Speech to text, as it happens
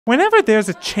Whenever there's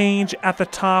a change at the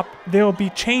top, there will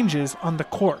be changes on the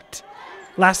court.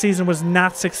 Last season was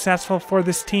not successful for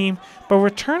this team, but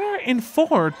returner and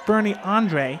forward Bernie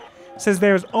Andre says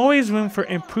there is always room for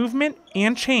improvement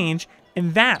and change,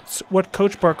 and that's what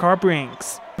Coach Burkhardt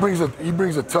brings. He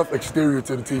brings a tough exterior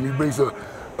to the team. He brings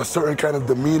a certain kind of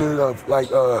demeanor of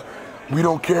like we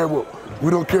don't care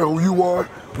who you are.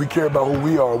 We care about who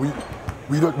we are.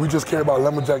 We just care about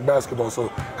lumberjack basketball. So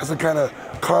that's the kind of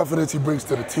confidence he brings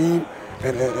to the team,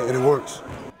 and it works.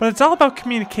 But it's all about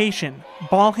communication,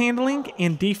 ball handling,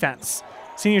 and defense.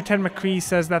 Senior Ted McCree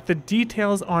says that the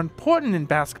details are important in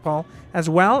basketball as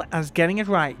well as getting it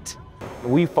right.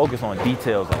 We focus on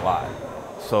details a lot.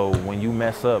 So when you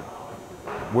mess up,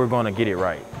 we're going to get it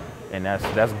right. And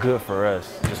that's good for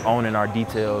us, just owning our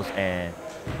details and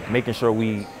making sure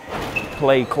we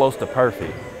play close to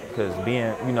perfect. Because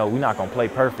we're not going to play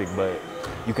perfect, but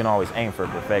you can always aim for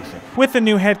perfection. With the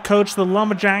new head coach, the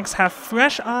Lumberjacks have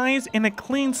fresh eyes and a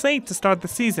clean slate to start the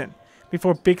season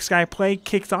before Big Sky play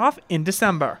kicks off in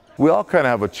December. We all kind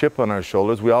of have a chip on our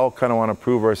shoulders. We all kind of want to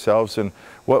prove ourselves, and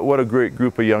what a great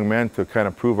group of young men to kind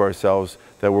of prove ourselves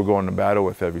that we're going to battle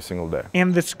with every single day.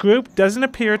 And this group doesn't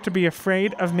appear to be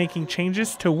afraid of making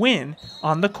changes to win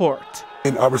on the court.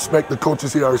 And I respect the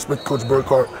coaches here. I respect Coach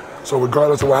Burkhardt. So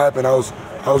regardless of what happened, I was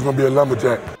going to be a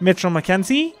lumberjack. Mitchell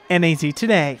McKenzie, NAZ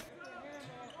Today.